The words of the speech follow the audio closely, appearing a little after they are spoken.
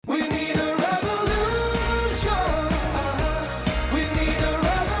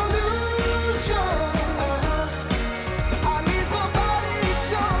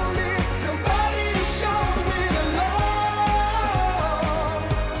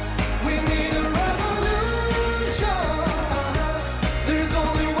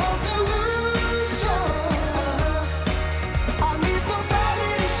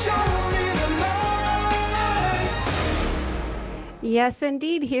Yes,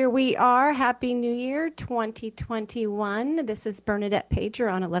 indeed. Here we are. Happy New Year 2021. This is Bernadette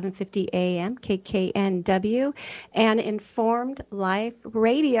Pager on 11:50 a.m. KKNW and Informed Life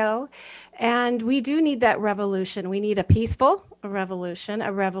Radio. And we do need that revolution. We need a peaceful revolution,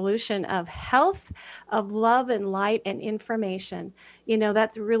 a revolution of health, of love and light and information.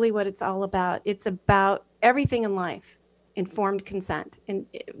 That's really what it's all about. It's about everything in life. Informed consent and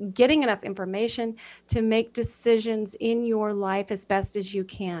getting enough information to make decisions in your life as best as you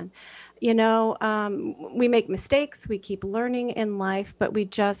can. We make mistakes, we keep learning in life, but we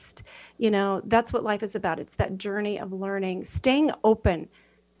just, that's what life is about. It's that journey of learning. Staying open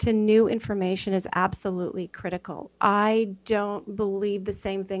to new information is absolutely critical. I don't believe the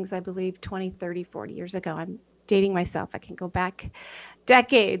same things I believed 20, 30, 40 years ago. I'm dating myself. I can go back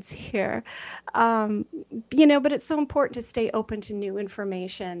decades here. But it's so important to stay open to new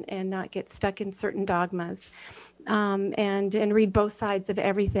information and not get stuck in certain dogmas, and read both sides of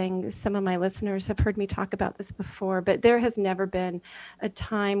everything. Some of my listeners have heard me talk about this before, but there has never been a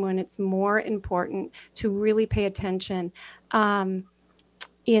time when it's more important to really pay attention. As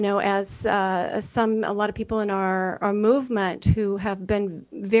a lot of people in our movement who have been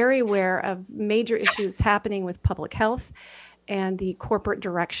very aware of major issues happening with public health and the corporate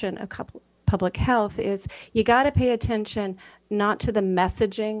direction of public health, is you got to pay attention not to the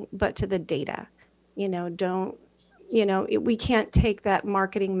messaging, but to the data. We can't take that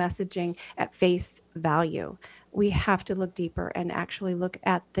marketing messaging at face value. We have to look deeper and actually look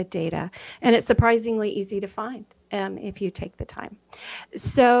at the data. And it's surprisingly easy to find if you take the time.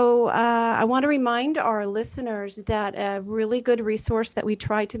 So I want to remind our listeners that a really good resource that we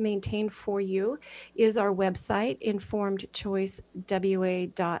try to maintain for you is our website,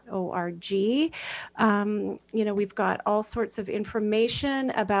 informedchoicewa.org. We've got all sorts of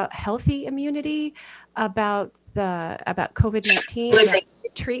information about healthy immunity, about COVID-19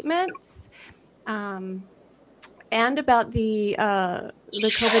 treatments, and about the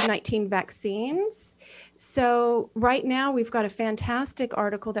COVID-19 vaccines. So right now we've got a fantastic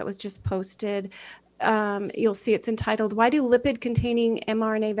article that was just posted. You'll see it's entitled, "Why do lipid-containing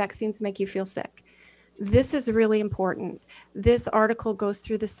mRNA vaccines make you feel sick?" This is really important. This article goes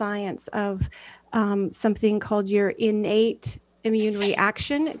through the science of something called your innate immune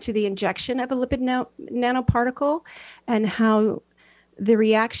reaction to the injection of a lipid nanoparticle, and how the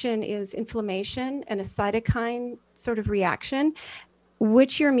reaction is inflammation and a cytokine sort of reaction,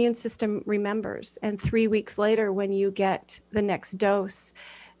 which your immune system remembers. And 3 weeks later, when you get the next dose,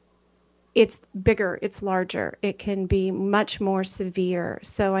 it's bigger, it's larger, it can be much more severe.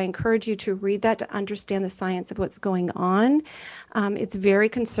 So I encourage you to read that to understand the science of what's going on. It's very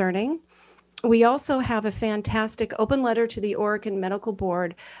concerning. We also have a fantastic open letter to the Oregon Medical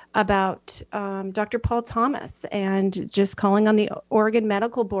Board about Dr. Paul Thomas, and just calling on the Oregon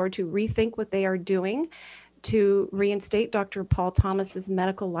Medical Board to rethink what they are doing to reinstate Dr. Paul Thomas's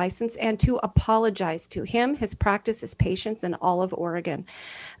medical license and to apologize to him, his practice, his patients, and all of Oregon.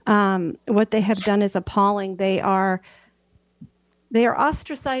 What they have done is appalling. They are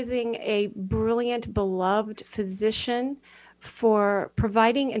ostracizing a brilliant, beloved physician for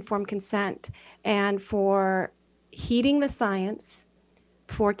providing informed consent and for heeding the science,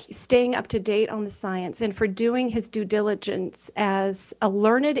 for staying up to date on the science, and for doing his due diligence as a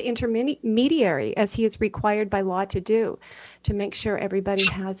learned intermediary, as he is required by law to do, to make sure everybody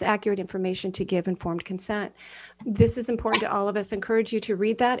has accurate information to give informed consent. This is important to all of us. I encourage you to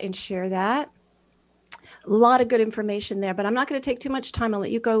read that and share that. A lot of good information there, but I'm not going to take too much time. I'll let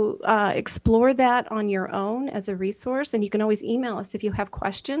you go explore that on your own as a resource, and you can always email us if you have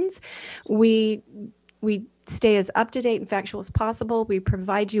questions. We stay as up-to-date and factual as possible. We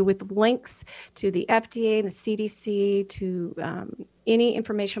provide you with links to the FDA and the CDC, to any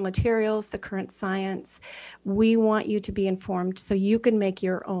informational materials, the current science. We want you to be informed so you can make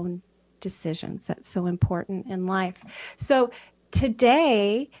your own decisions. That's so important in life. So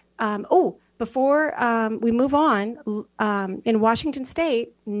today, before we move on, in Washington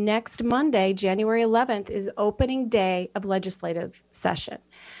State, next Monday, January 11th, is opening day of legislative session.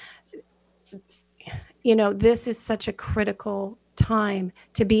 This is such a critical time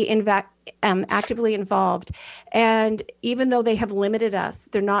to be actively involved. And even though they have limited us,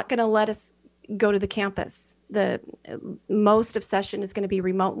 they're not going to let us go to the campus. Most of session is going to be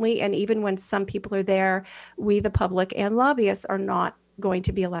remotely. And even when some people are there, we, the public and lobbyists, are not going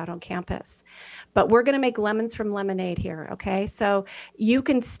to be allowed on campus. But we're going to make lemons from lemonade here, okay? So you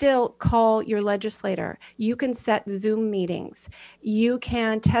can still call your legislator. You can set Zoom meetings. You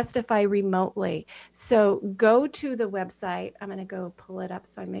can testify remotely. So go to the website. I'm going to go pull it up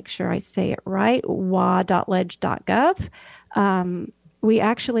so I make sure I say it right, wa.leg.gov. We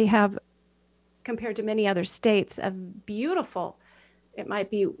actually have, compared to many other states, a beautiful, it might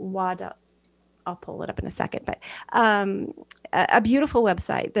be wa. I'll pull it up in a second, but a beautiful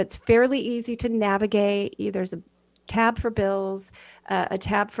website that's fairly easy to navigate. There's a tab for bills, a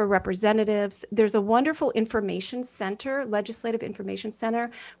tab for representatives. There's a wonderful information center, legislative information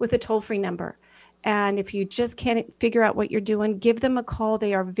center, with a toll-free number. And if you just can't figure out what you're doing, give them a call.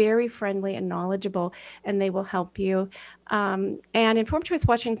 They are very friendly and knowledgeable, and they will help you. And Informed Choice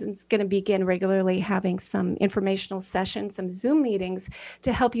Washington is going to begin regularly having some informational sessions, some Zoom meetings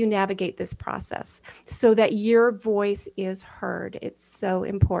to help you navigate this process so that your voice is heard. It's so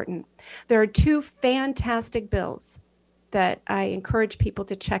important. There are two fantastic bills that I encourage people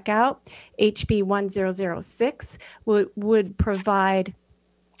to check out. HB 1006 would provide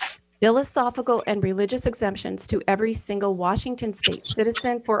philosophical and religious exemptions to every single Washington state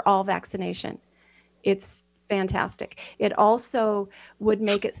citizen for all vaccination. It's fantastic. It also would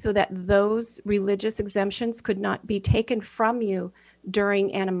make it so that those religious exemptions could not be taken from you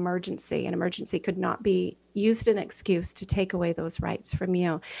during an emergency. An emergency could not be used an excuse to take away those rights from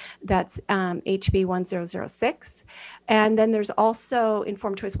you. That's HB 1006. And then there's also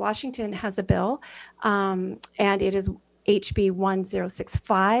Informed Choice Washington has a bill, and it is HB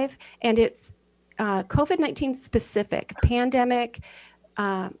 1065, and it's COVID-19 specific, pandemic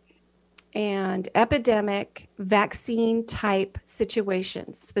and epidemic vaccine type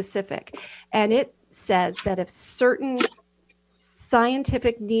situations specific. And it says that if certain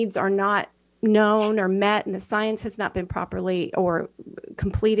scientific needs are not known or met and the science has not been properly or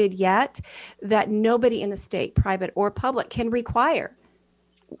completed yet, that nobody in the state, private or public, can require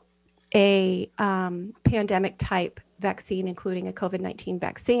a pandemic type vaccine, including a COVID-19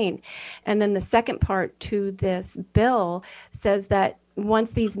 vaccine. And then the second part to this bill says that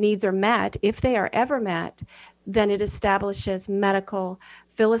once these needs are met, if they are ever met, then it establishes medical,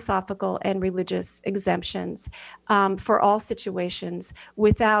 philosophical, and religious exemptions for all situations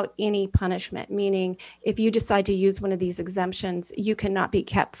without any punishment. Meaning, if you decide to use one of these exemptions, you cannot be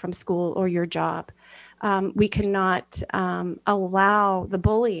kept from school or your job. We cannot allow the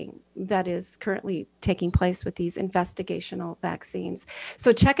bullying that is currently taking place with these investigational vaccines.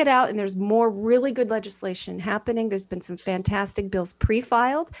 So check it out. And there's more really good legislation happening. There's been some fantastic bills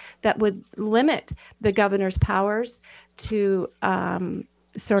pre-filed that would limit the governor's powers to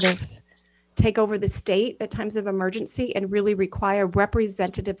sort of take over the state at times of emergency and really require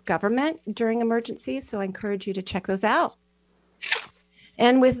representative government during emergencies. So I encourage you to check those out.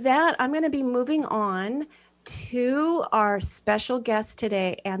 And with that, I'm going to be moving on to our special guest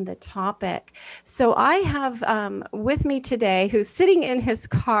today and the topic. So I have with me today, who's sitting in his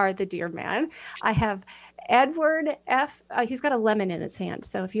car, the dear man, I have Edward F. He's got a lemon in his hand.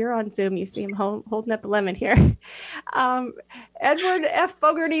 So if you're on Zoom, you see him holding up a lemon here. Edward F.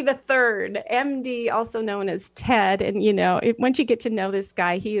 Fogarty III, MD, also known as Ted. And, you know, once you get to know this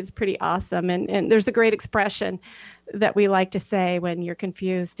guy, he is pretty awesome. And there's a great expression that we like to say when you're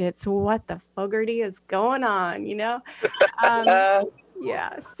confused. It's what the Fogarty is going on, you know?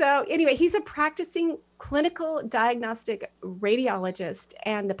 Yeah. So anyway, he's a practicing clinical diagnostic radiologist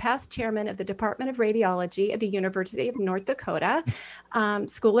and the past chairman of the Department of Radiology at the University of North Dakota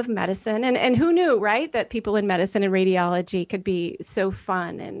School of Medicine. And who knew, right, that people in medicine and radiology could be so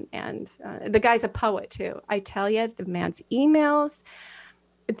fun. And the guy's a poet too. I tell you, the man's emails,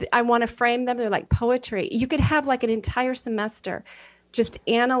 I want to frame them. They're like poetry. You could have like an entire semester just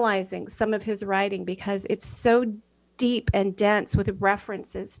analyzing some of his writing because it's so deep and dense with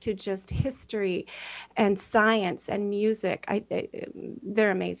references to just history and science and music.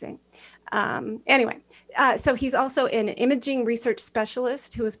 They're amazing. Anyway, so he's also an imaging research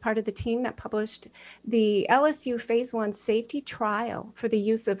specialist who was part of the team that published the LSU Phase 1 safety trial for the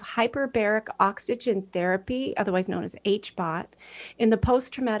use of hyperbaric oxygen therapy, otherwise known as HBOT, in the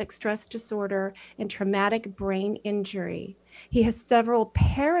post-traumatic stress disorder and traumatic brain injury. He has several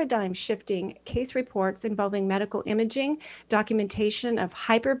paradigm-shifting case reports involving medical imaging, documentation of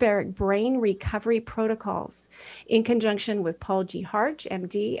hyperbaric brain recovery protocols in conjunction with Paul G. Harch,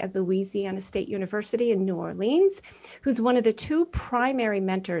 MD, at Louisiana State University in New Orleans, who's one of the two primary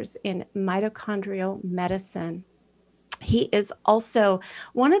mentors in mitochondrial medicine. He is also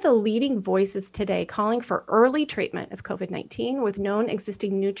one of the leading voices today calling for early treatment of COVID-19 with known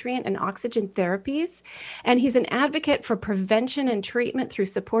existing nutrient and oxygen therapies. And he's an advocate for prevention and treatment through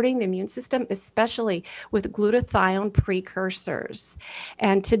supporting the immune system, especially with glutathione precursors.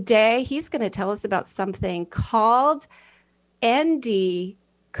 And today he's going to tell us about something called ND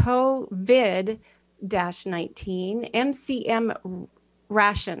COVID-19, MCM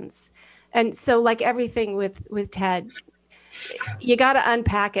rations. And so, like everything with Ted, you got to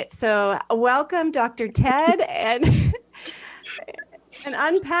unpack it. So welcome, Dr. Ted, and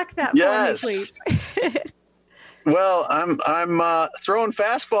unpack that for me, please. Well, I'm throwing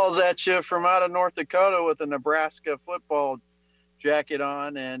fastballs at you from out of North Dakota with a Nebraska football jacket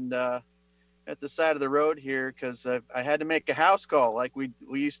on, and at the side of the road here because I had to make a house call like we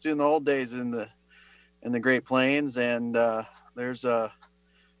used to in the old days in the Great Plains, and there's a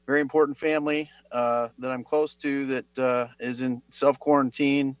very important family that I'm close to that is in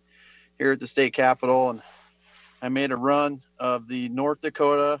self-quarantine here at the state capitol. And I made a run of the North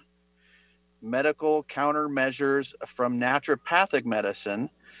Dakota medical countermeasures from naturopathic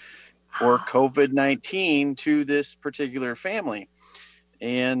medicine for COVID-19 to this particular family.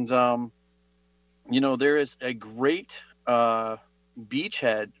 And, there is a great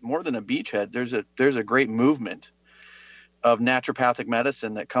beachhead, more than a beachhead, there's a great movement of naturopathic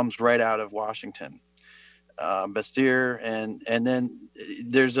medicine that comes right out of Washington, Bastyr, and then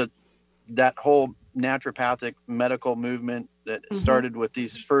there's that whole naturopathic medical movement that started with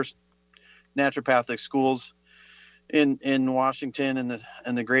these first naturopathic schools in Washington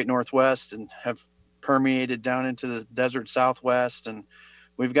and the Great Northwest, and have permeated down into the desert Southwest, and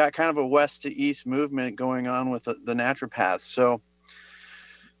we've got kind of a west to east movement going on with the naturopaths. So.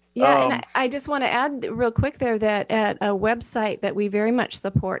 Yeah, and I just want to add real quick there that at a website that we very much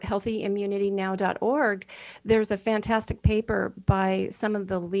support, healthyimmunitynow.org, there's a fantastic paper by some of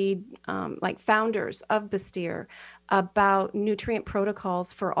the lead founders of Bastyr about nutrient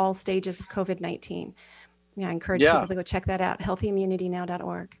protocols for all stages of COVID-19. Yeah, I encourage people to go check that out,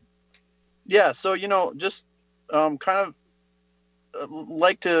 healthyimmunitynow.org. Yeah, so, just kind of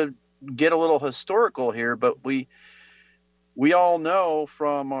like to get a little historical here, but we all know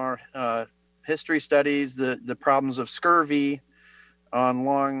from our history studies the problems of scurvy on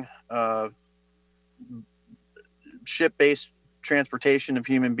long ship-based transportation of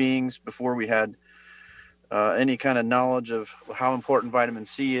human beings before we had any kind of knowledge of how important vitamin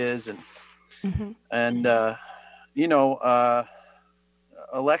C is. And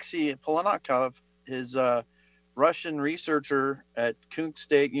Alexei Polenikov is a Russian researcher at Kunk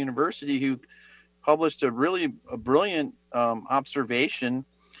State University who published a brilliant observation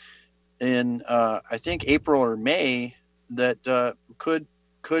in I think April or May that could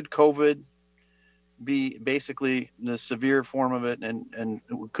COVID be basically the severe form of it, and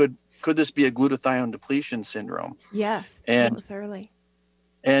could this be a glutathione depletion syndrome? Yes, and it was early.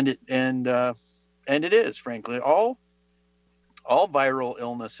 And it is, frankly, all viral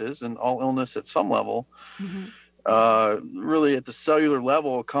illnesses and all illness at some level, really at the cellular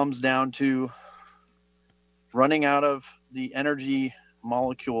level, comes down to running out of the energy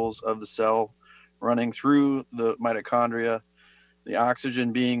molecules of the cell, running through the mitochondria, the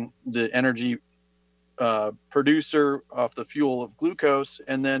oxygen being the energy producer off the fuel of glucose,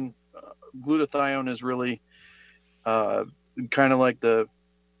 and then glutathione is really kind of like the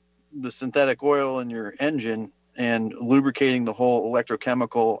synthetic oil in your engine and lubricating the whole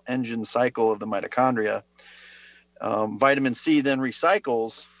electrochemical engine cycle of the mitochondria. Vitamin C then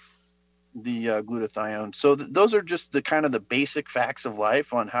recycles the glutathione. So those are just the kind of the basic facts of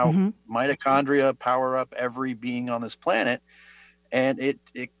life on how mitochondria power up every being on this planet. And it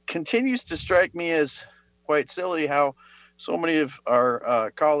continues to strike me as quite silly how so many of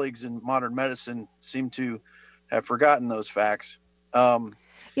our colleagues in modern medicine seem to have forgotten those facts. I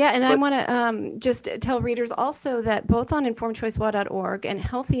want to just tell readers also that both on informedchoicewa.org and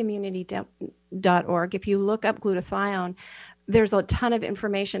healthyimmunity.org, if you look up glutathione, there's a ton of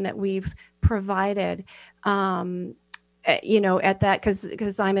information that we've provided, at that,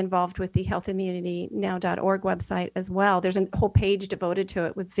 because I'm involved with the healthyimmunitynow.org website as well. There's a whole page devoted to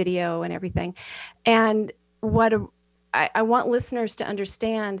it with video and everything. And I want listeners to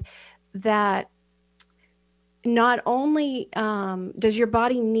understand that not only does your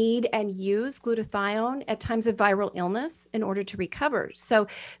body need and use glutathione at times of viral illness in order to recover. So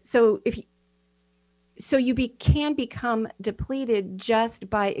you can become depleted just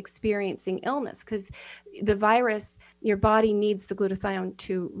by experiencing illness, because the virus, your body needs the glutathione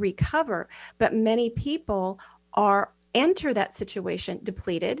to recover. But many people enter that situation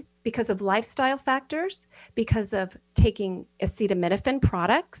depleted, because of lifestyle factors, because of taking acetaminophen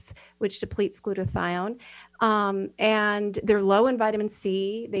products, which depletes glutathione, and they're low in vitamin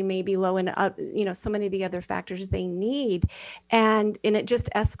C. They may be low in, so many of the other factors they need, and it just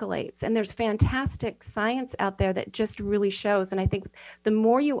escalates. And there's fantastic science out there that just really shows. And I think the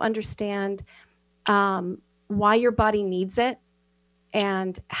more you understand why your body needs it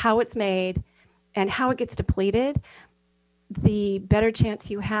and how it's made and how it gets depleted, the better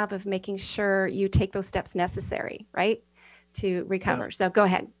chance you have of making sure you take those steps necessary, right, to recover. Yeah. So go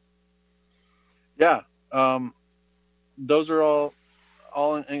ahead. Yeah. Those are all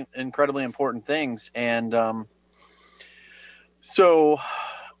incredibly important things. And so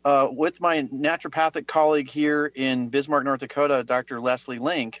with my naturopathic colleague here in Bismarck, North Dakota, Dr. Leslie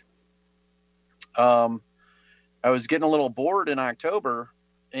Link, I was getting a little bored in October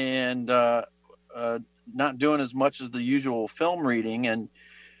and not doing as much as the usual film reading, and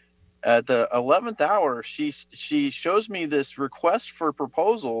at the 11th hour she shows me this request for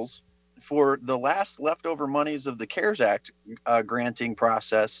proposals for the last leftover monies of the CARES Act granting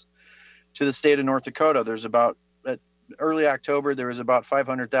process to the state of North Dakota. There's about early October there was about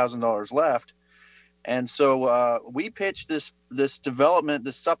 $500,000 left, and so we pitched this development,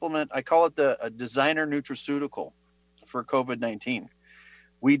 this supplement. I call it a designer nutraceutical for COVID-19.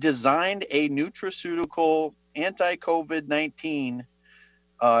 We designed a nutraceutical anti-COVID-19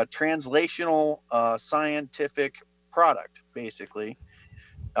 translational scientific product, basically,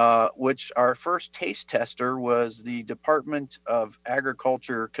 which our first taste tester was the Department of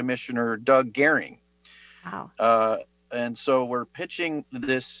Agriculture Commissioner Doug Goehring. Wow. And so we're pitching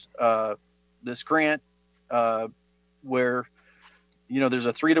this grant where, there's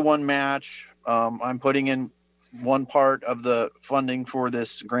a 3-to-1 match. I'm putting in one part of the funding for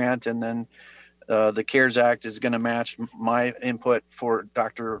this grant, and then the CARES Act is going to match my input for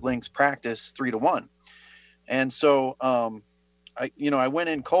Dr. Link's practice 3-to-1. And so I went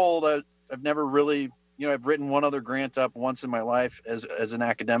in cold. I've never really, I've written one other grant up once in my life as an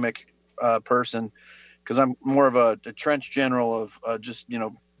academic person, because I'm more of a trench general of just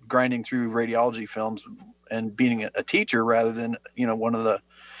grinding through radiology films and being a teacher rather than one of the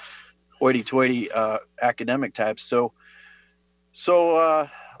hoity-toity academic types. So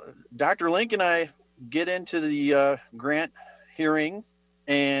Dr. Link and I get into the grant hearing,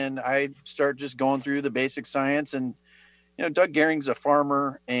 and I start just going through the basic science. And Doug Goehring's a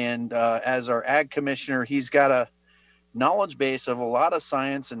farmer, and as our ag commissioner, he's got a knowledge base of a lot of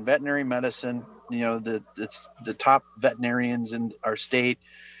science and veterinary medicine. The top veterinarians in our state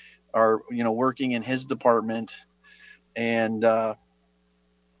are working in his department, and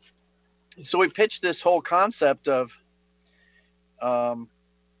so we pitched this whole concept of,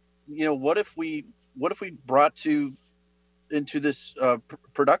 what if we brought into this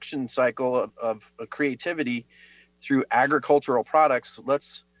production cycle of creativity through agricultural products.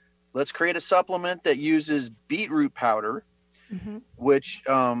 Let's create a supplement that uses beetroot powder, mm-hmm. which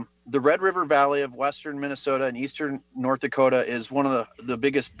the Red River Valley of western Minnesota and eastern North Dakota is one of the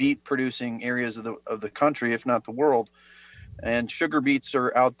biggest beet producing areas of the country, if not the world. And sugar beets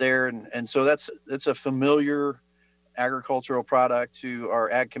are out there, and so that's a familiar agricultural product to our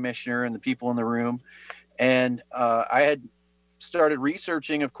ag commissioner and the people in the room. And I had started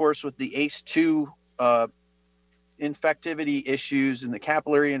researching, of course, with the ACE2 infectivity issues and the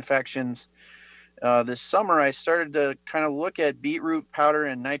capillary infections. This summer, I started to kind of look at beetroot powder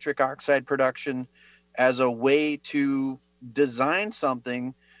and nitric oxide production as a way to design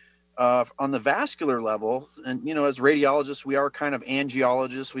something on the vascular level. And, as radiologists, we are kind of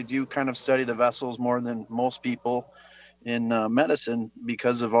angiologists. We do kind of study the vessels more than most people in medicine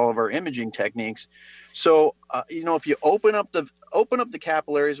because of all of our imaging techniques. So, if you open up the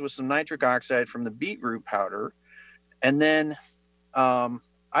capillaries with some nitric oxide from the beetroot powder, and then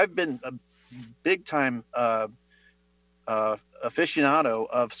I've been a big time aficionado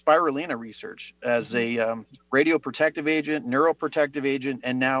of spirulina research as a radioprotective agent, neuroprotective agent,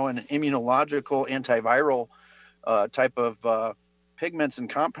 and now an immunological antiviral type of pigments and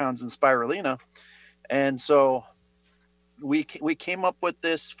compounds in spirulina. And so we came up with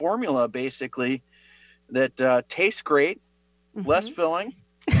this formula basically that tastes great, mm-hmm. less filling,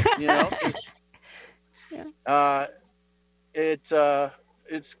 yeah. It's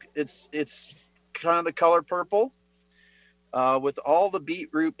kind of the color purple with all the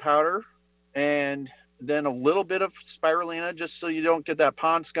beetroot powder, and then a little bit of spirulina just so you don't get that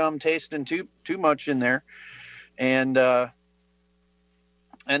pond scum tasting too much in there, and then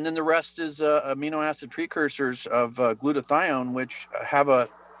the rest is amino acid precursors of glutathione, which have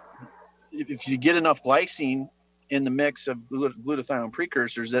if you get enough glycine in the mix of glutathione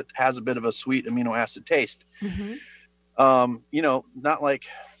precursors that has a bit of a sweet amino acid taste. Mm-hmm. Not like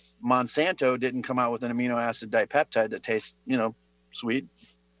Monsanto didn't come out with an amino acid dipeptide that tastes, sweet,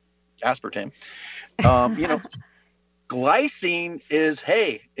 aspartame. Glycine is,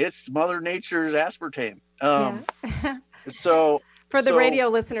 hey, it's Mother Nature's aspartame. Yeah. So For the radio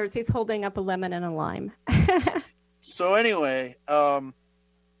listeners, he's holding up a lemon and a lime. So anyway,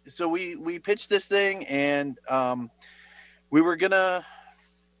 so we pitched this thing, and we were gonna,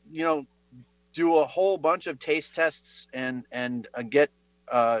 do a whole bunch of taste tests and get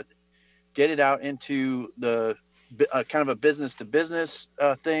it out into the kind of a business to business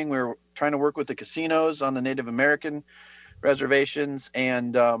thing. We were trying to work with the casinos on the Native American reservations,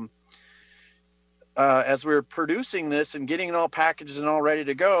 and as we were producing this and getting it all packaged and all ready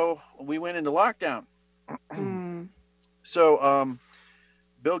to go, we went into lockdown. So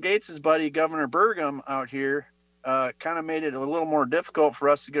Bill Gates's buddy, Governor Burgum, out here, kind of made it a little more difficult for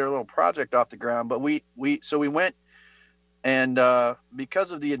us to get our little project off the ground. But we went, and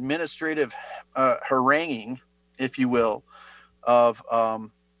because of the administrative haranguing, if you will, of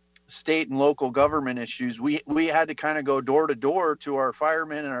state and local government issues, we had to kind of go door to door to our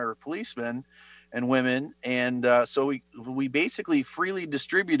firemen and our policemen and women, and so we basically freely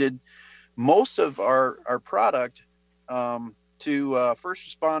distributed most of our product to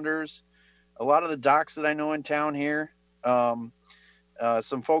first responders, a lot of the docs that I know in town here, some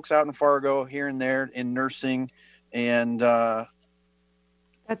folks out in Fargo here and there in nursing, and that's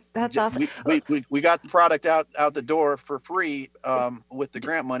awesome. We got the product out the door for free with the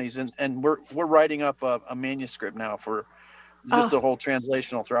grant monies, and we're writing up a manuscript now for just the whole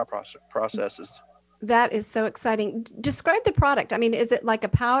translational thought processes. That is so exciting. Describe the product. I mean, is it like a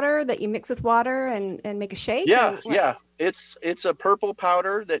powder that you mix with water and make a shake? Yeah. It's a purple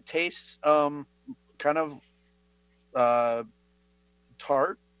powder that tastes kind of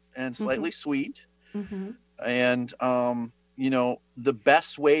tart and slightly sweet. Mm-hmm. And the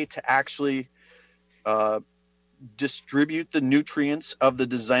best way to actually distribute the nutrients of the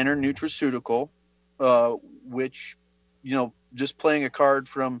designer nutraceutical, which, just playing a card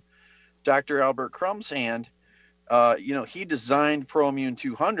from Dr. Albert Crum's hand, he designed ProImmune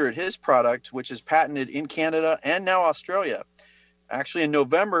 200, his product, which is patented in Canada and now Australia. Actually, in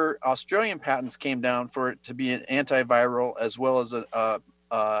November, Australian patents came down for it to be an antiviral, as well as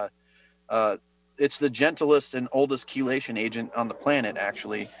it's the gentlest and oldest chelation agent on the planet,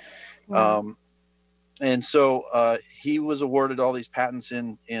 actually. Wow. And so he was awarded all these patents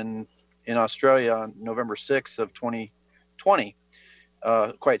in Australia on November 6th of 2020.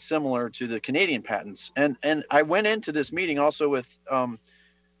 Quite similar to the Canadian patents. And I went into this meeting also with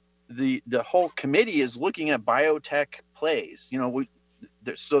the whole committee is looking at biotech plays.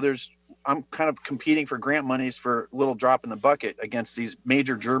 I'm kind of competing for grant monies for a little drop in the bucket against these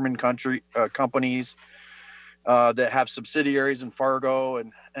major German companies that have subsidiaries in Fargo,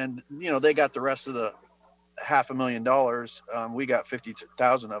 and they got the rest of the $500,000. We got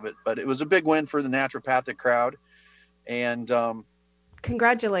 50,000 of it, but it was a big win for the naturopathic crowd. And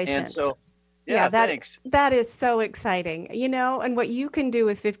congratulations. And so, thanks. That is so exciting. And what you can do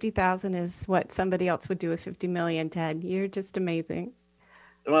with 50,000 is what somebody else would do with 50 million, Ted. You're just amazing.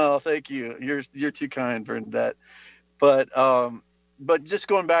 Well, thank you. You're too kind for that. But just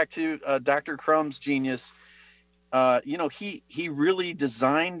going back to Dr. Crum's genius, he really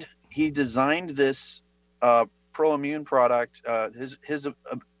designed this ProImmune product, his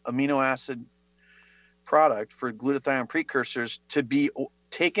amino acid product for glutathione precursors to be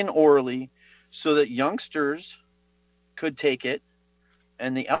taken orally so that youngsters could take it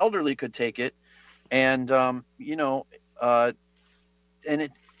and the elderly could take it. And,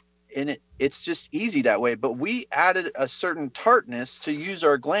 it's just easy that way. But we added a certain tartness to use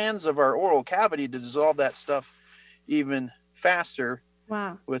our glands of our oral cavity to dissolve that stuff even faster.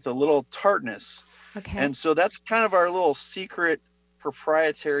 Wow. With a little tartness. Okay. And so that's kind of our little secret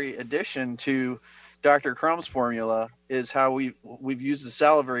proprietary addition to Dr. Crum's formula, is how we've used the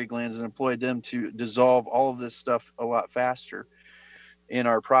salivary glands and employed them to dissolve all of this stuff a lot faster in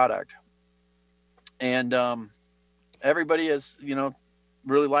our product. And everybody has,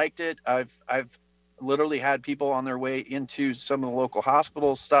 really liked it. I've literally had people on their way into some of the local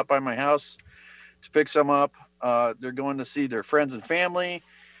hospitals stop by my house to pick some up. They're going to see their friends and family,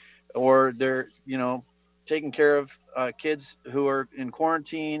 or they're, taking care of kids who are in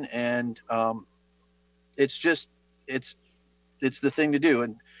quarantine, and it's the thing to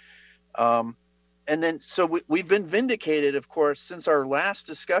do. And then, so we've been vindicated, of course, since our last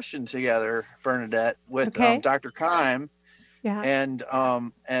discussion together, Bernadette, with Dr. Keim and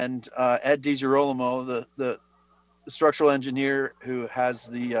Ed DiGirolamo, the structural engineer who has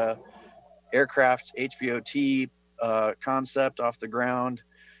the aircraft HPOT concept off the ground,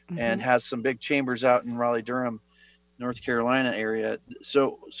 and has some big chambers out in Raleigh-Durham, North Carolina area.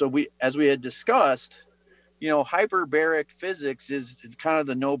 So we, as we had discussed, hyperbaric physics is kind of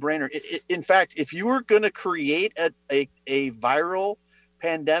the no-brainer. In fact, if you were going to create a viral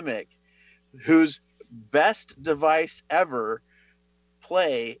pandemic whose best device ever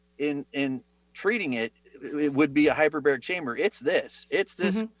play in treating it would be a hyperbaric chamber. It's this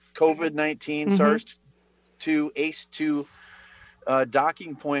COVID-19 SARS-2 ACE2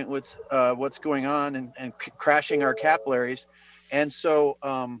 docking point with what's going on and crashing our capillaries. And so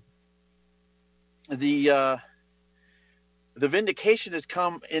the vindication has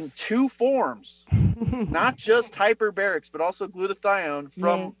come in two forms, not just hyperbarics, but also glutathione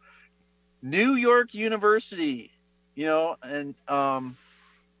from New York University, and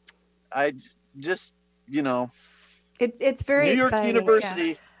I just, it's very New York exciting. University.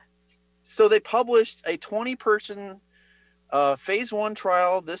 Yeah. So they published a 20-person phase 1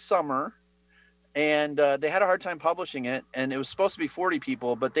 trial this summer, and they had a hard time publishing it, and it was supposed to be 40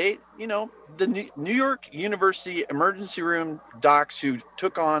 people, but they, the New York University emergency room docs who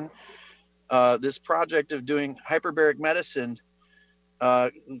took on this project of doing hyperbaric medicine,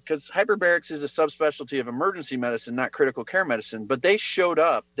 because hyperbarics is a subspecialty of emergency medicine, not critical care medicine, but they showed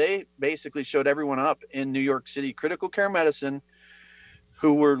up. They basically showed everyone up in New York City critical care medicine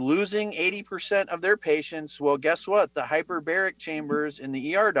who were losing 80% of their patients. Well, guess what? The hyperbaric chambers in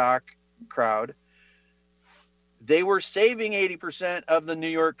the ER doc crowd, they were saving 80% of the New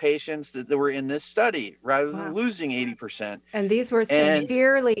York patients that were in this study rather than losing 80%. And these were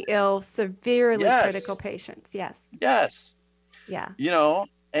severely ill, severely critical patients. Yes. Yes. Yeah.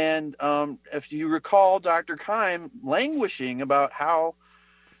 And if you recall Dr. Keim languishing about how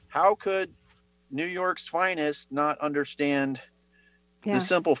could New York's finest not understand the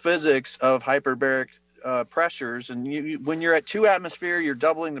simple physics of hyperbaric pressures. And when you're at 2 atmosphere, you're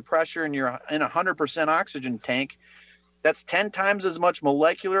doubling the pressure and you're in 100% oxygen tank. That's 10 times as much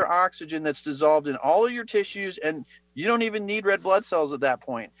molecular oxygen that's dissolved in all of your tissues, and you don't even need red blood cells at that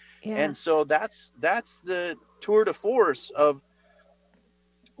point. Yeah. And so that's the tour de force of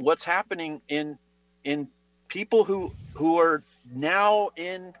what's happening in people who are now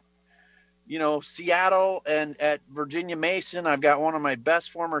in Seattle and at Virginia Mason. I've got one of my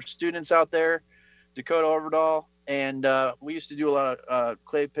best former students out there, Dakota Overdahl, and we used to do a lot of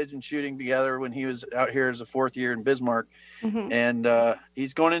clay pigeon shooting together when he was out here as a 4th year in Bismarck. And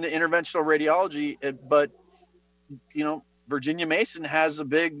he's going into interventional radiology, but Virginia Mason has a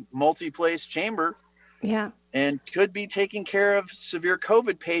big multi-place chamber. Yeah. And could be taking care of severe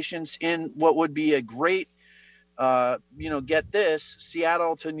COVID patients in what would be a great, get this,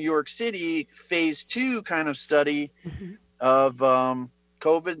 Seattle to New York City phase 2 kind of study of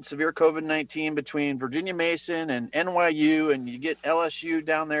severe COVID-19 between Virginia Mason and NYU, and you get LSU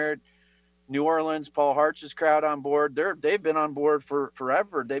down there, New Orleans, Paul Hart's crowd on board. They've been on board for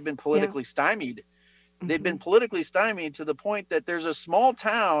forever. They've been politically stymied. They've been politically stymied to the point that there's a small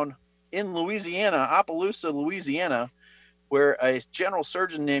town in Louisiana, Opelousas, Louisiana, where a general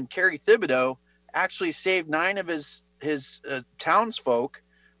surgeon named Kerry Thibodeau actually saved 9 of his townsfolk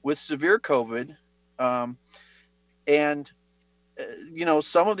with severe COVID. Some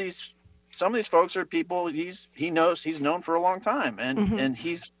of these folks are people he's known for a long time, and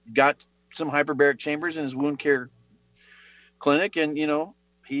he's got some hyperbaric chambers in his wound care clinic, and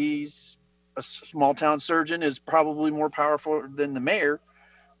he's a small town surgeon, is probably more powerful than the mayor.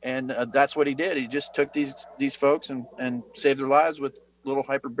 And that's what he did. He just took these folks and saved their lives with little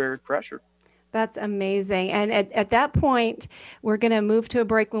hyperbaric pressure. That's amazing. And at that point, we're going to move to a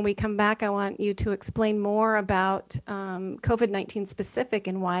break. When we come back, I want you to explain more about COVID-19 specific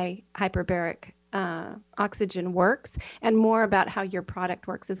and why hyperbaric oxygen works, and more about how your product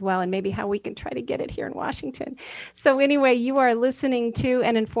works as well, and maybe how we can try to get it here in Washington. So anyway, you are listening to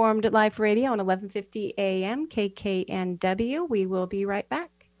an Informed Life Radio on 1150 AM KKNW. We will be right back.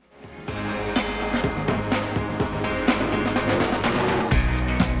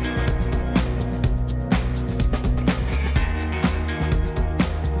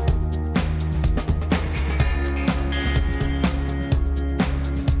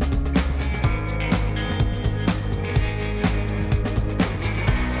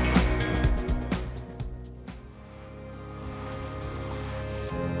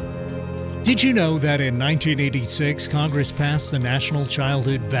 Did you know that in 1986, Congress passed the National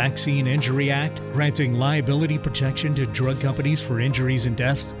Childhood Vaccine Injury Act, granting liability protection to drug companies for injuries and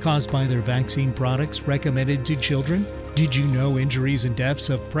deaths caused by their vaccine products recommended to children? Did you know injuries and deaths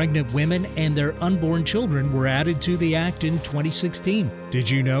of pregnant women and their unborn children were added to the Act in 2016? Did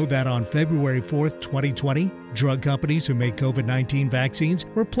you know that on February 4th, 2020, drug companies who make COVID-19 vaccines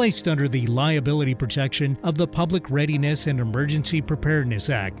were placed under the liability protection of the Public Readiness and Emergency Preparedness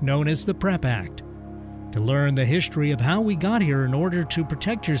Act, known as the PrEP Act? To learn the history of how we got here in order to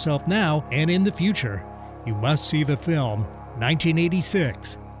protect yourself now and in the future, you must see the film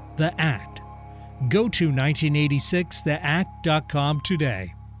 1986, The Act. Go to 1986theact.com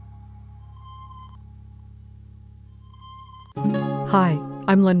today. Hi,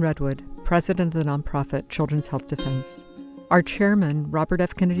 I'm Lynn Redwood, president of the nonprofit Children's Health Defense. Our chairman, Robert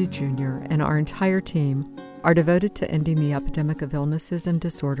F. Kennedy Jr., and our entire team are devoted to ending the epidemic of illnesses and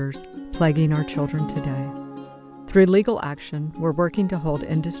disorders plaguing our children today. Through legal action, we're working to hold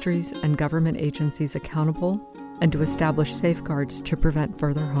industries and government agencies accountable and to establish safeguards to prevent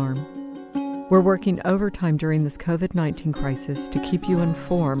further harm. We're working overtime during this COVID-19 crisis to keep you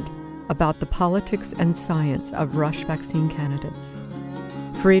informed about the politics and science of rush vaccine candidates.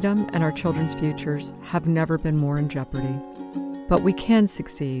 Freedom and our children's futures have never been more in jeopardy. But we can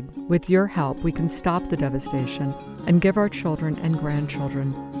succeed. With your help, we can stop the devastation and give our children and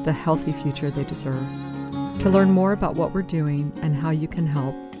grandchildren the healthy future they deserve. To learn more about what we're doing and how you can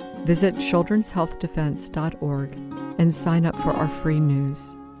help, visit childrenshealthdefense.org and sign up for our free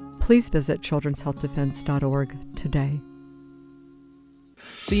news. Please visit childrenshealthdefense.org today.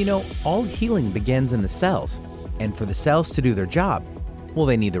 So all healing begins in the cells. And for the cells to do their job, well,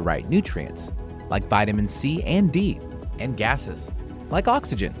 they need the right nutrients, like vitamin C and D, and gases, like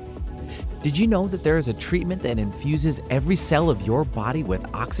oxygen. Did you know that there is a treatment that infuses every cell of your body with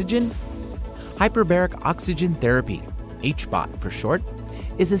oxygen? Hyperbaric oxygen therapy, HBOT for short,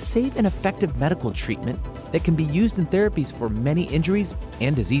 is a safe and effective medical treatment that can be used in therapies for many injuries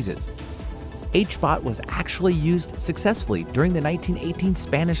and diseases. HBOT was actually used successfully during the 1918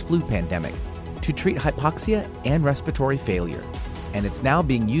 Spanish flu pandemic to treat hypoxia and respiratory failure, and it's now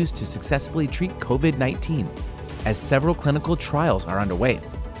being used to successfully treat COVID-19, as several clinical trials are underway.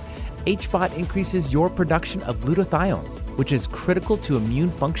 HBOT increases your production of glutathione, which is critical to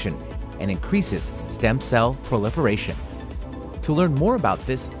immune function and increases stem cell proliferation. To learn more about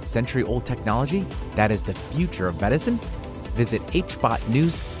this century-old technology that is the future of medicine, visit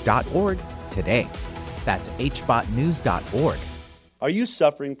hbotnews.org today. That's hbotnews.org. Are you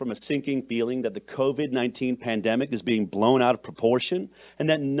suffering from a sinking feeling that the COVID-19 pandemic is being blown out of proportion and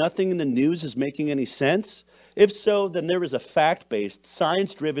that nothing in the news is making any sense? If so, then there is a fact-based,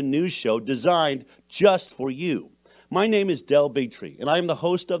 science-driven news show designed just for you. My name is Del Bigtree, and I am the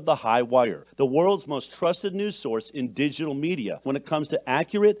host of The High Wire, the world's most trusted news source in digital media when it comes to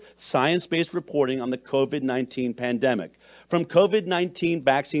accurate, science-based reporting on the COVID-19 pandemic. From COVID-19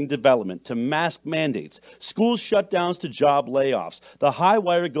 vaccine development to mask mandates, school shutdowns to job layoffs, The High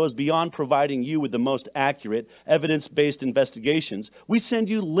Wire goes beyond providing you with the most accurate, evidence-based investigations. We send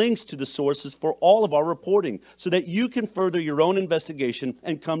you links to the sources for all of our reporting so that you can further your own investigation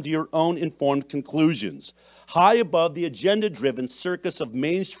and come to your own informed conclusions. High above the agenda-driven circus of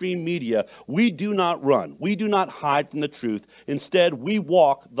mainstream media, we do not run. We do not hide from the truth. Instead, we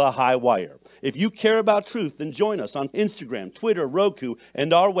walk the high wire. If you care about truth, then join us on Instagram, Twitter, Roku,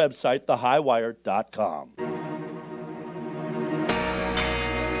 and our website, thehighwire.com.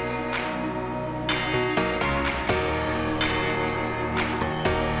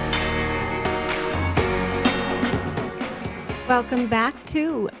 Welcome back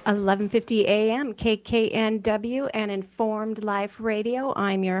to 1150 AM KKNW and Informed Life Radio.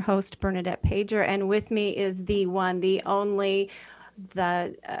 I'm your host, Bernadette Pager, and with me is the one, the only,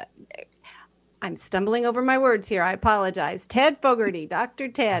 I'm stumbling over my words here. I apologize. Ted Fogarty, Dr.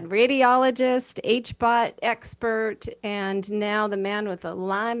 Ted, radiologist, HBOT expert, and now the man with a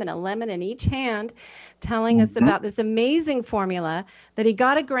lime and a lemon in each hand, telling us about this amazing formula that he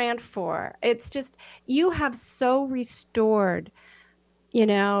got a grant for. It's just, you have so restored. You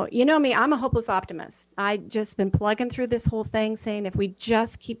know me, I'm a hopeless optimist. I just been plugging through this whole thing saying if we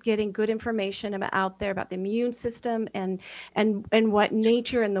just keep getting good information out there about the immune system and what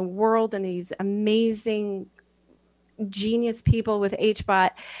nature and the world and these amazing genius people with HBOT,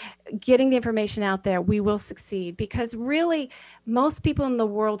 getting the information out there, we will succeed, because really most people in the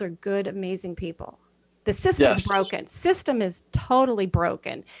world are good, amazing people. The system's broken. System is totally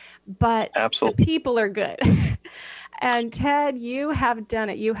broken, but the people are good. And Ted, you have done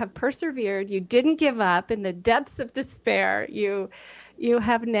it. You have persevered. You didn't give up in the depths of despair. You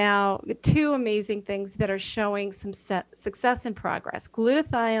have now two amazing things that are showing some success and progress: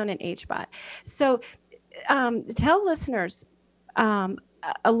 glutathione and HBOT. So tell listeners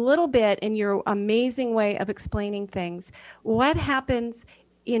a little bit in your amazing way of explaining things, what happens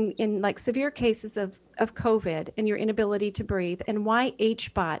in like severe cases of COVID and your inability to breathe, and why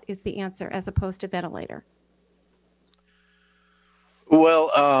HBOT is the answer as opposed to ventilator?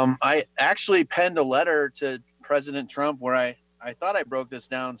 Well, I actually penned a letter to President Trump where I thought I broke this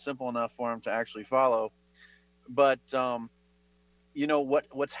down simple enough for him to actually follow. But,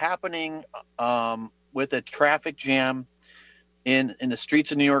 what's happening with a traffic jam in the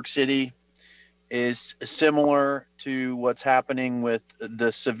streets of New York City is similar to what's happening with the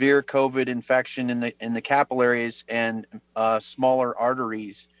severe COVID infection in the capillaries and smaller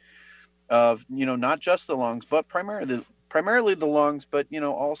arteries of, not just the lungs, but primarily the lungs, but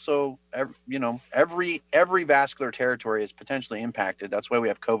also every vascular territory is potentially impacted. That's why we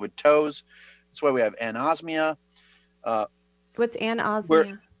have COVID toes. That's why we have anosmia. What's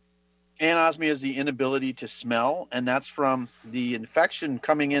anosmia? Anosmia is the inability to smell, and that's from the infection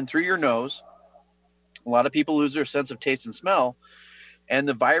coming in through your nose. A lot of people lose their sense of taste and smell, and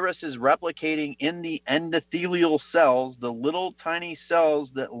the virus is replicating in the endothelial cells, the little tiny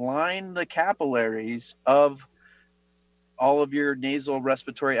cells that line the capillaries of all of your nasal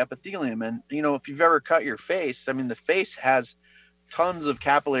respiratory epithelium. And, if you've ever cut your face, the face has tons of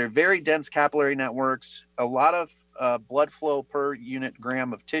very dense capillary networks, a lot of blood flow per unit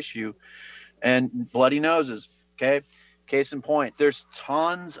gram of tissue, and bloody noses. Okay. Case in point, there's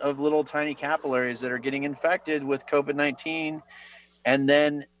tons of little tiny capillaries that are getting infected with COVID-19, and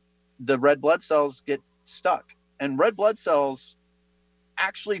then the red blood cells get stuck. And red blood cells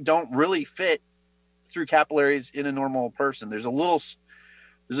actually don't really fit through capillaries in a normal person. There's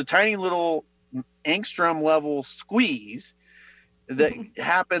a tiny little angstrom level squeeze that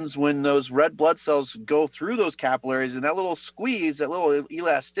happens when those red blood cells go through those capillaries, and that little squeeze, that little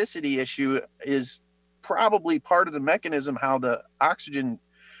elasticity issue is probably part of the mechanism how the oxygen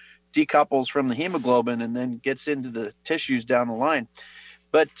decouples from the hemoglobin and then gets into the tissues down the line.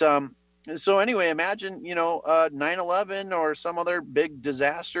 But so anyway, imagine 9/11 or some other big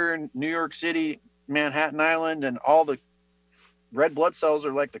disaster in New York City, Manhattan Island, and all the red blood cells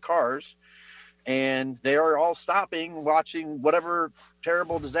are like the cars, and they are all stopping, watching whatever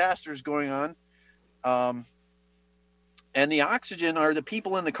terrible disaster is going on. And the oxygen are the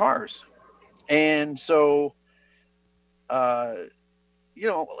people in the cars. And so, like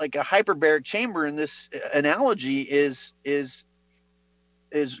a hyperbaric chamber in this analogy is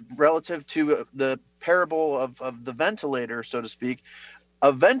relative to the parable of the ventilator, so to speak.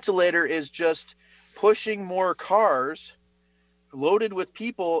 A ventilator is just pushing more cars loaded with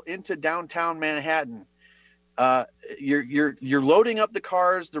people into downtown Manhattan. You're loading up the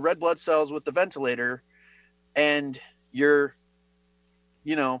cars, the red blood cells, with the ventilator, and you're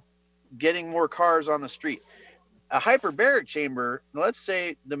getting more cars on the street. A hyperbaric chamber, let's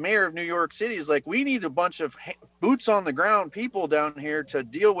say the mayor of New York City is like, we need a bunch of boots on the ground people down here to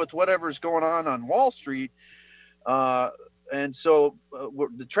deal with whatever's going on Wall Street. And so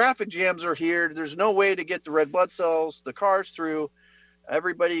the traffic jams are here. There's no way to get the red blood cells, the cars through.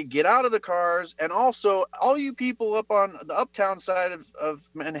 Everybody get out of the cars. And also, all you people up on the uptown side of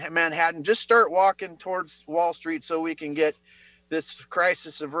Manhattan, just start walking towards Wall Street so we can get this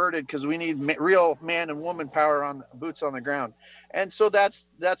crisis averted, because we need real man and woman power on boots on the ground. And so that's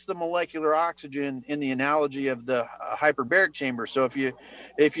the molecular oxygen in the analogy of the hyperbaric chamber. So if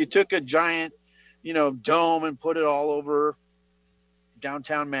you took a giant dome and put it all over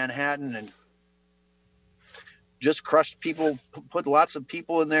downtown Manhattan and just crushed people, put lots of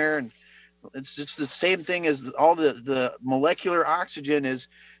people in there, and it's just the same thing as all the molecular oxygen is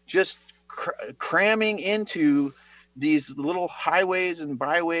just cramming into these little highways and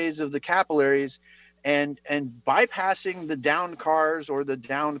byways of the capillaries and bypassing the downed cars or the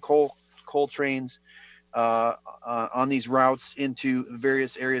downed coal trains on these routes into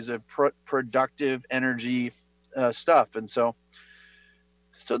various areas of productive energy stuff. And so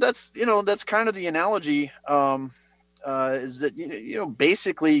that's kind of the analogy, is that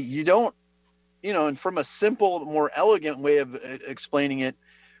basically you don't, and from a simple, more elegant way of explaining it,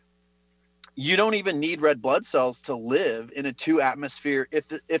 you don't even need red blood cells to live in a 2 atmosphere.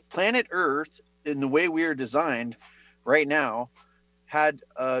 If planet Earth, in the way we are designed right now, had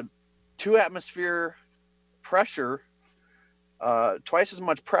a 2 atmosphere pressure, twice as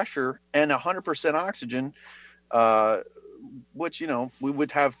much pressure, and 100% oxygen, which we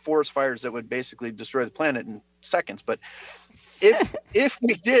would have forest fires that would basically destroy the planet in seconds. But if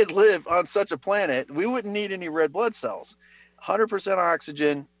we did live on such a planet, we wouldn't need any red blood cells. 100%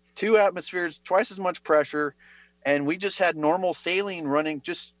 oxygen, 2 atmospheres, twice as much pressure, and we just had normal saline running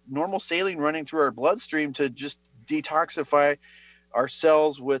through our bloodstream to just detoxify our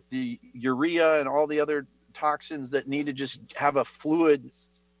cells with the urea and all the other toxins that need to just have a fluid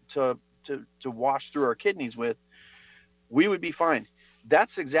to wash through our kidneys with, we would be fine.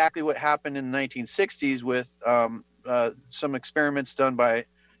 That's exactly what happened in the 1960s with some experiments done by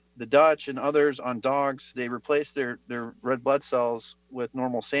the Dutch and others on dogs. They replaced their red blood cells with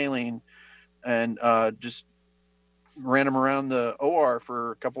normal saline and just ran them around the OR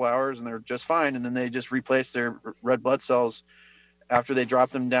for a couple hours, and they're just fine. And then they just replaced their red blood cells after they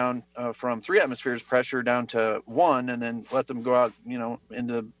dropped them down from 3 atmospheres pressure down to 1, and then let them go out,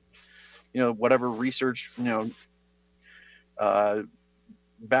 into, whatever research,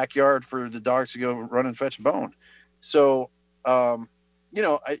 backyard for the dogs to go run and fetch a bone. So, in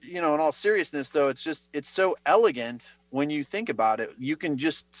all seriousness though, it's so elegant when you think about it. You can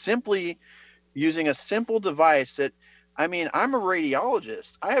just simply, using a simple device that, I'm a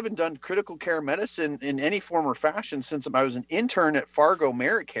radiologist. I haven't done critical care medicine in any form or fashion since I was an intern at Fargo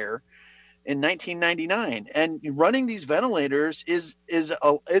Merit Care in 1999. And running these ventilators it's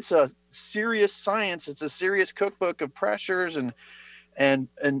a serious science. It's a serious cookbook of pressures and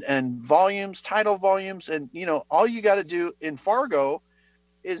volumes, tidal volumes. And, all you got to do in Fargo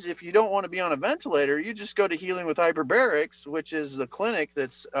is, if you don't want to be on a ventilator, you just go to Healing with Hyperbarics, which is the clinic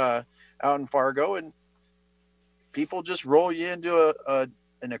that's out in Fargo, and people just roll you into an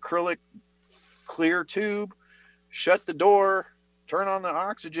acrylic clear tube, shut the door, turn on the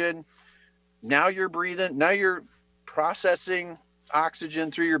oxygen. Now you're breathing. Now you're processing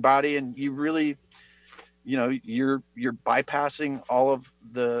oxygen through your body, and you really, you're bypassing all of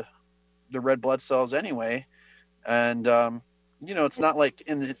the red blood cells anyway. And it's not like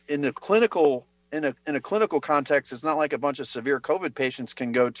in a clinical context, it's not like a bunch of severe COVID patients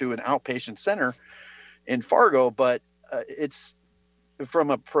can go to an outpatient center in Fargo, but it's, from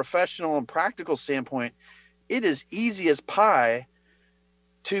a professional and practical standpoint, it is easy as pie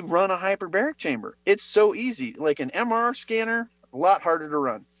to run a hyperbaric chamber. It's so easy. Like an MR scanner, a lot harder to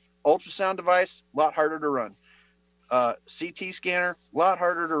run. Ultrasound device, a lot harder to run. CT scanner, a lot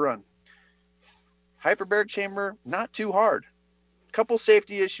harder to run. Hyperbaric chamber, not too hard. Couple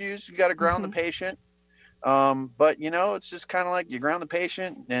safety issues. You got to ground the patient. But it's just kind of like you ground the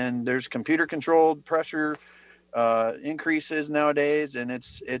patient, and there's computer controlled pressure increases nowadays. And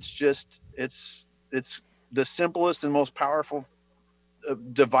it's the simplest and most powerful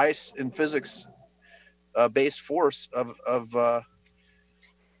device in physics based force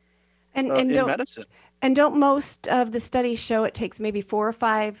in medicine. And don't most of the studies show it takes maybe 4 or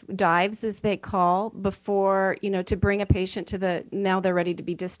 5 dives, as they call, before, to bring a patient to now they're ready to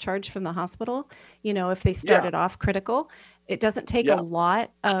be discharged from the hospital. If they started off critical, it doesn't take a lot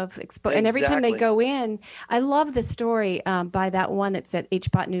of And every time they go in, I love the story by that one that's at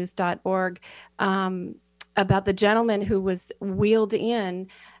hbotnews.org about the gentleman who was wheeled in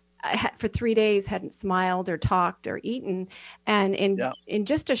for 3 days, hadn't smiled or talked or eaten. And in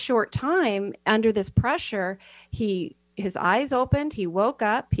just a short time, under this pressure, his eyes opened, he woke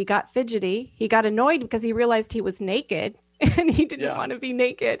up, he got fidgety, he got annoyed because he realized he was naked and he didn't want to be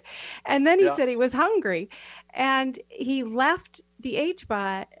naked. And then he said he was hungry, and he left the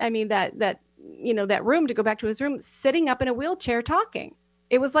HBOT, that room, to go back to his room, sitting up in a wheelchair talking.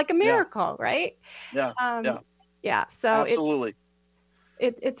 It was like a miracle, right? Yeah. So absolutely.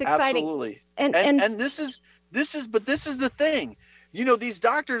 It's exciting. Absolutely. And this is the thing. These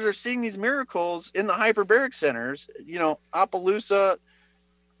doctors are seeing these miracles in the hyperbaric centers. Opelousas,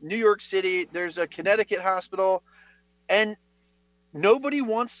 New York City, there's a Connecticut hospital, and nobody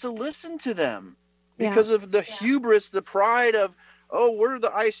wants to listen to them because of the hubris, the pride of, we're the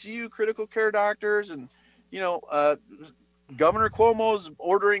ICU critical care doctors, and Governor Cuomo's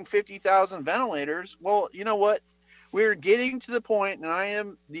ordering 50,000 ventilators. Well, you know what? We're getting to the point, and I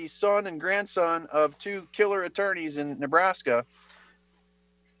am the son and grandson of 2 killer attorneys in Nebraska,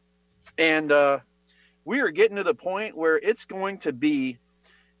 and we are getting to the point where it's going to be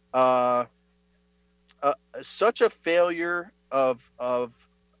such a failure of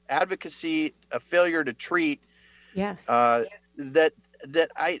advocacy, a failure to treat. Yes.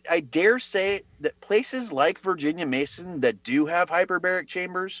 That I dare say that places like Virginia Mason that do have hyperbaric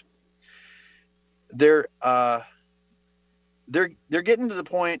chambers, they're getting to the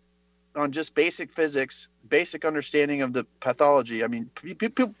point on just basic physics, basic understanding of the pathology.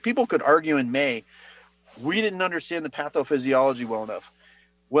 People could argue in May, we didn't understand the pathophysiology well enough.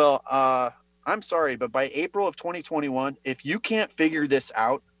 Well, I'm sorry, but by April of 2021, if you can't figure this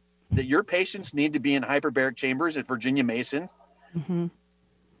out, that your patients need to be in hyperbaric chambers at Virginia Mason,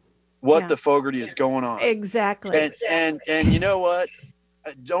 what the Fogarty is going on? Exactly. And you know what?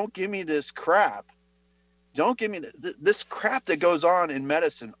 Don't give me this crap Don't give me this crap that goes on in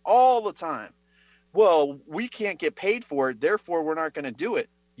medicine all the time. Well, we can't get paid for it, therefore we're not going to do it.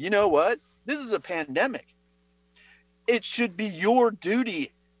 You know what? This is a pandemic. It should be your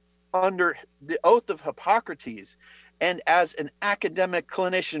duty under the oath of Hippocrates and as an academic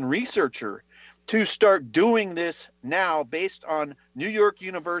clinician researcher to start doing this now based on New York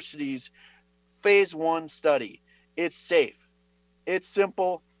University's phase 1 study. It's safe. It's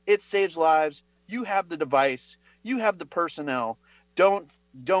simple. It saves lives. You have the device. You have the personnel. Don't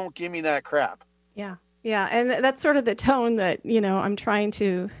give me that crap. Yeah. Yeah. And that's sort of the tone that, I'm trying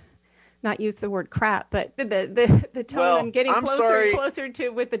to not use the word crap, but the tone I'm getting closer and closer to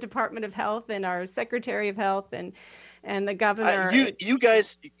with the Department of Health and our Secretary of Health and the governor. You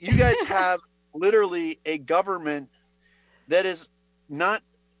guys have literally a government that is not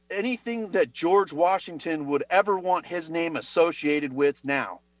anything that George Washington would ever want his name associated with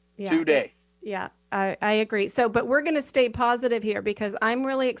now. Today. Yeah, I agree. So, but we're going to stay positive here because I'm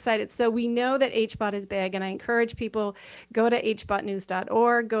really excited. So we know that HBOT is big, and I encourage people, go to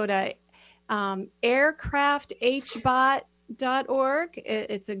hbotnews.org, go to aircrafthbot.org.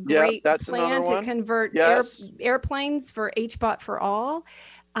 It's a great plan to convert airplanes for HBOT for all.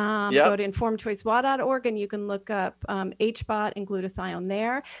 Go to informedchoicewa.org and you can look up HBOT and glutathione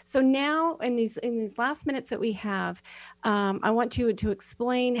there. So now in these last minutes that we have, I want you to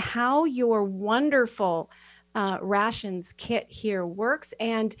explain how your wonderful rations kit here works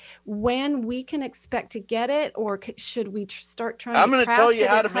and when we can expect to get it, or should we start trying to craft it? I'm going to tell you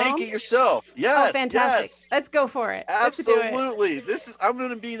how to make it yourself. Yes. Oh, fantastic. Yes. Let's go for it. Absolutely. I'm going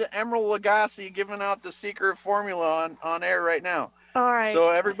to be the Emeril Lagasse giving out the secret formula on air right now. All right. So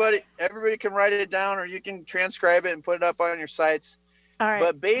everybody can write it down, or you can transcribe it and put it up on your sites. All right.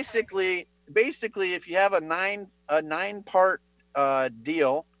 But basically, if you have a nine part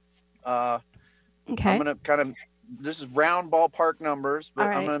deal, okay. I'm gonna this is round ballpark numbers, but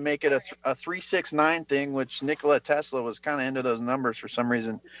right. I'm gonna make it a 369 thing, which Nikola Tesla was kind of into those numbers for some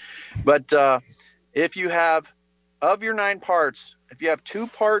reason. But if you have, of your 9 parts, if you have 2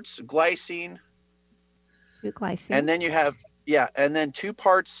 parts glycine, and then you have and then 2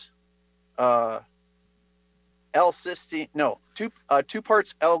 parts L-cysteine. No, 2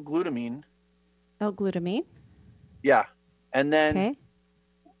 parts L-glutamine. L-glutamine. Yeah, and then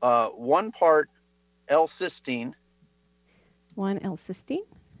 1 part L-cysteine. 1 L-cysteine.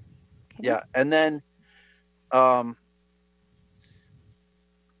 Okay. Yeah, and then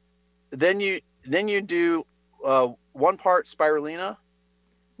you do 1 part spirulina.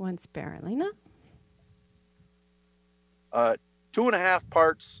 1 spirulina. 2.5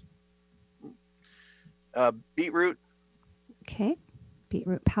 parts beetroot. Okay,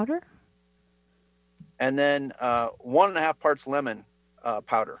 beetroot powder. And then 1.5 parts lemon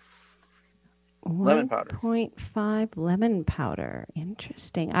powder. Lemon powder. 1.5 lemon powder.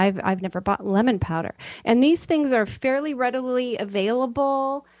 Interesting. I've never bought lemon powder. And these things are fairly readily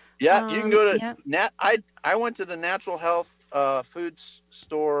available. Yeah, you can go to I went to the Natural Health Foods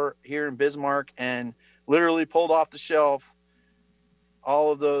store here in Bismarck and literally pulled off the shelf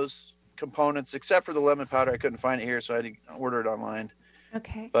all of those components except for the lemon powder. I couldn't find it here, so I had to order it online.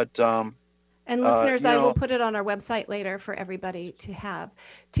 Okay. But and listeners, I will put it on our website later for everybody to have.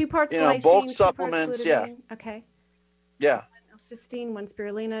 2 parts glycine, bulk 2 supplements, parts okay. Yeah. 1 L-cysteine, 1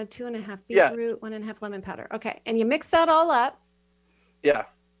 spirulina, 2.5 beetroot, 1.5 lemon powder. Okay, and you mix that all up. Yeah.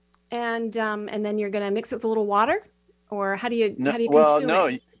 And then you're gonna mix it with a little water, or how do you consume it? Well,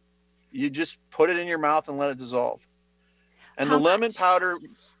 no, you just put it in your mouth and let it dissolve. And the lemon powder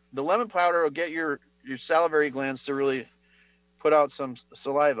will get your salivary glands to really put out some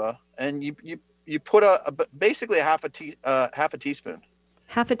saliva, and you put basically half a teaspoon.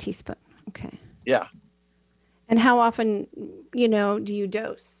 Half a teaspoon. Okay. Yeah. And how often, do you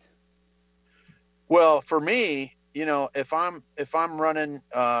dose? Well, for me, if I'm running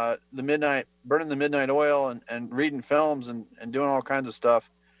burning the midnight oil and reading films and doing all kinds of stuff,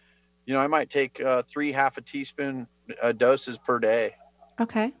 I might take 3 half a teaspoon doses per day.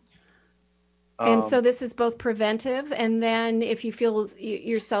 Okay. And so this is both preventive, and then if you feel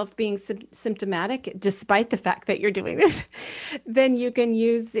yourself being symptomatic, despite the fact that you're doing this, then you can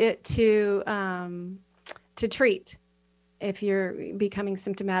use it to treat if you're becoming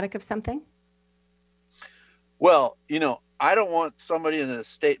symptomatic of something. Well, I don't want somebody in the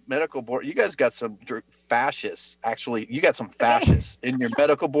state medical board. You guys got some fascists, actually. You got some fascists in your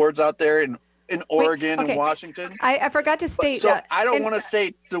medical boards out there in Oregon and Washington. I forgot to state that. So I don't want to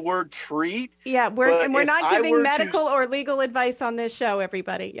say the word treat. Yeah, we're not giving medical or legal advice on this show,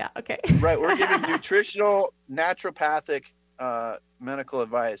 everybody. Yeah, okay. Right, we're giving nutritional, naturopathic medical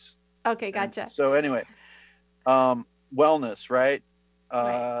advice. Okay, gotcha. So anyway, wellness, right?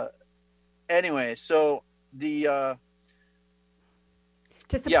 Right. Anyway, so the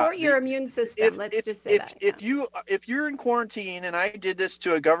To support your immune system, let's just say that. Yeah. if you're in quarantine, and I did this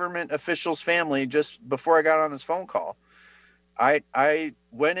to a government official's family just before I got on this phone call, I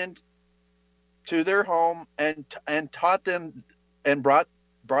went into their home and taught them and brought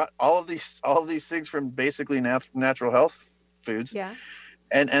all of these things from basically natural health foods. Yeah.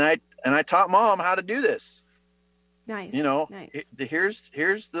 And I taught mom how to do this. Nice. You know, Nice.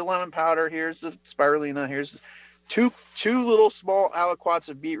 here's the lemon powder, here's the spirulina, here's two little small aliquots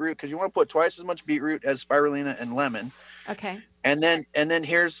of beetroot, because you want to put twice as much beetroot as spirulina and lemon. Okay. And then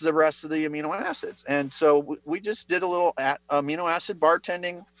here's the rest of the amino acids. And so we just did a little amino acid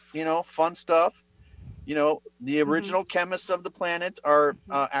bartending, fun stuff. The original chemists of the planet are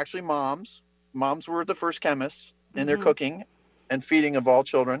actually moms. Moms were the first chemists in their cooking and feeding of all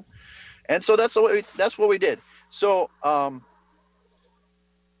children. And so that's what we did. So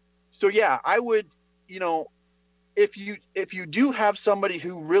yeah, I would, if you do have somebody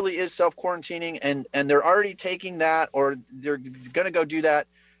who really is self-quarantining and they're already taking that, or they're going to go do that,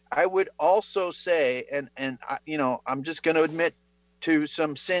 I would also say, and I'm just going to admit to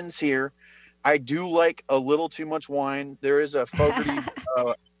some sins here. I do like a little too much wine. There is a Fogarty,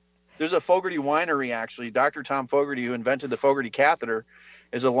 there's a Fogarty winery, actually. Dr. Tom Fogarty, who invented the Fogarty catheter,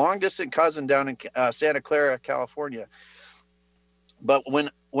 is a long distant cousin down in Santa Clara, California. But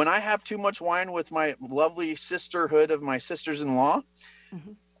when I have too much wine with my lovely sisterhood of my sisters-in-law,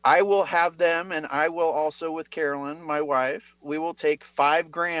 I will have them, and I will also with Carolyn, my wife, we will take 5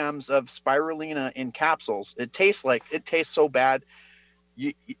 grams of spirulina in capsules. It tastes so bad.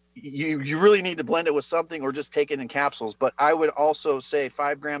 You really need to blend it with something or just take it in capsules. But I would also say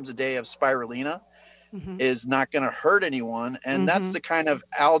 5 grams a day of spirulina is not going to hurt anyone. And that's the kind of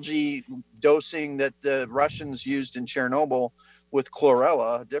algae dosing that the Russians used in Chernobyl with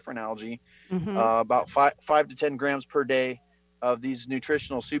chlorella, different algae, about 5 to 10 grams per day of these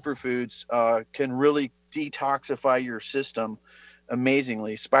nutritional superfoods can really detoxify your system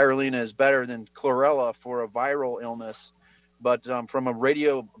amazingly. Spirulina is better than chlorella for a viral illness. But from a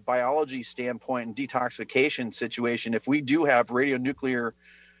radiobiology standpoint and detoxification situation, if we do have radionuclear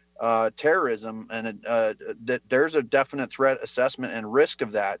terrorism, and that there's a definite threat assessment and risk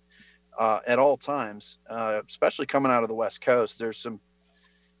of that at all times, especially coming out of the West Coast. There's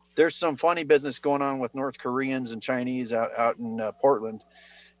some funny business going on with North Koreans and Chinese out in Portland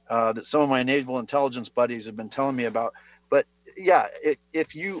that some of my naval intelligence buddies have been telling me about. But yeah,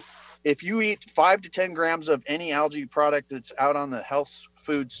 if you eat 5 to 10 grams of any algae product that's out on the health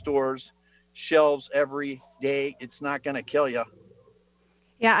food stores shelves every day, it's not going to kill you.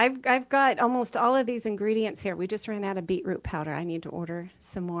 Yeah, I've got almost all of these ingredients here. We just ran out of beetroot powder. I need to order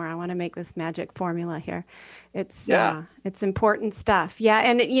some more. I want to make this magic formula here. It's important stuff. Yeah,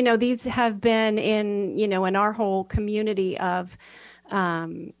 and these have been in our whole community of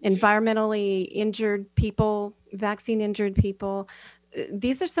environmentally injured people, vaccine injured people.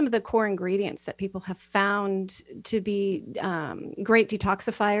 These are some of the core ingredients that people have found to be great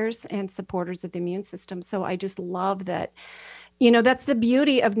detoxifiers and supporters of the immune system. So I just love that. That's the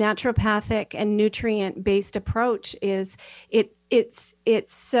beauty of naturopathic and nutrient-based approach is it's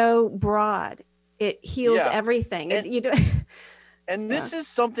so broad. It heals everything. And this is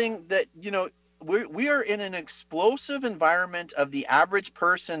something that, we are in an explosive environment of the average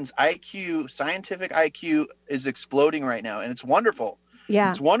person's IQ, scientific IQ is exploding right now. And it's wonderful. Yeah.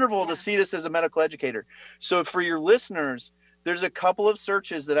 It's wonderful to see this as a medical educator. So for your listeners, there's a couple of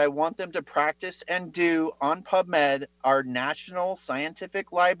searches that I want them to practice and do on PubMed, our National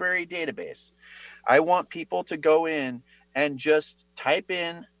Scientific Library database. I want people to go in and just type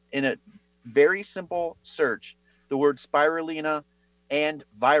in a very simple search, the word spirulina and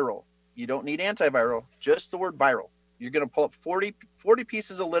viral. You don't need antiviral, just the word viral. You're going to pull up 40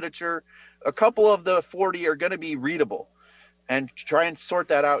 pieces of literature. A couple of the 40 are going to be readable, and try and sort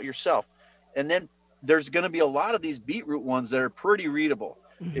that out yourself. And then there's going to be a lot of these beetroot ones that are pretty readable.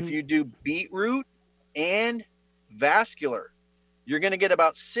 If you do beetroot and vascular, you're going to get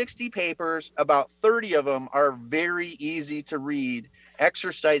about 60 papers. About 30 of them are very easy to read,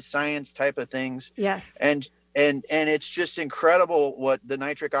 exercise science type of things. Yes. And it's just incredible what the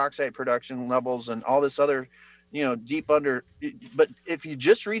nitric oxide production levels and all this other, deep under. But if you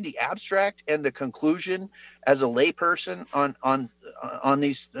just read the abstract and the conclusion as a layperson on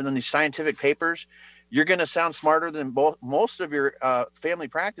these scientific papers, you're going to sound smarter than most of your family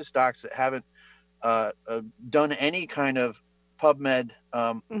practice docs that haven't done any kind of PubMed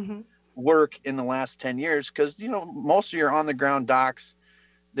work in the last 10 years. Because most of your on the ground docs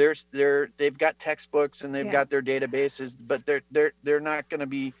they've got textbooks and they've Yeah. got their databases, but they're not going to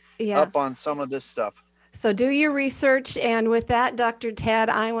be Yeah. up on some of this stuff. So do your research. And with that, Dr. Ted,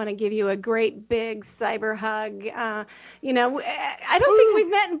 I want to give you a great big cyber hug. I don't think we've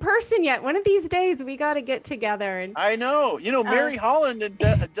met in person yet. One of these days we got to get together. And I know. Mary Holland and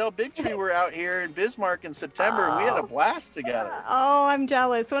Del Bigtree were out here in Bismarck in September, and we had a blast together. Oh, I'm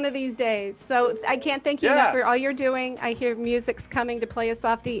jealous. One of these days. So I can't thank you enough for all you're doing. I hear music's coming to play us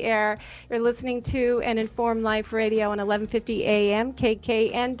off the air. You're listening to an Informed Life Radio on 1150 AM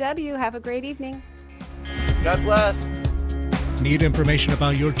KKNW. Have a great evening. God bless. Need information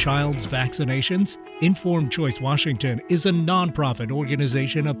about your child's vaccinations? Informed Choice Washington is a nonprofit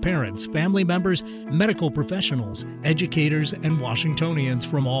organization of parents, family members, medical professionals, educators, and Washingtonians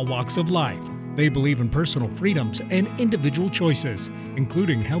from all walks of life. They believe in personal freedoms and individual choices,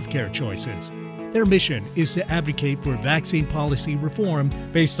 including healthcare choices. Their mission is to advocate for vaccine policy reform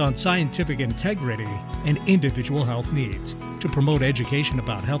based on scientific integrity and individual health needs, to promote education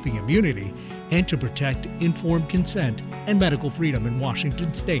about healthy immunity, and to protect informed consent and medical freedom in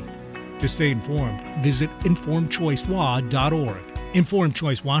Washington state. To stay informed, visit informedchoicewa.org. Informed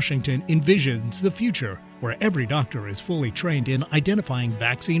Choice Washington envisions the future where every doctor is fully trained in identifying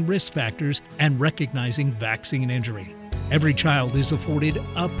vaccine risk factors and recognizing vaccine injury. Every child is afforded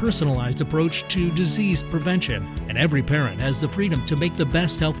a personalized approach to disease prevention, and every parent has the freedom to make the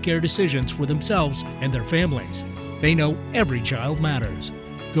best healthcare decisions for themselves and their families. They know every child matters.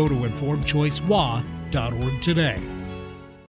 Go to informedchoicewa.org today.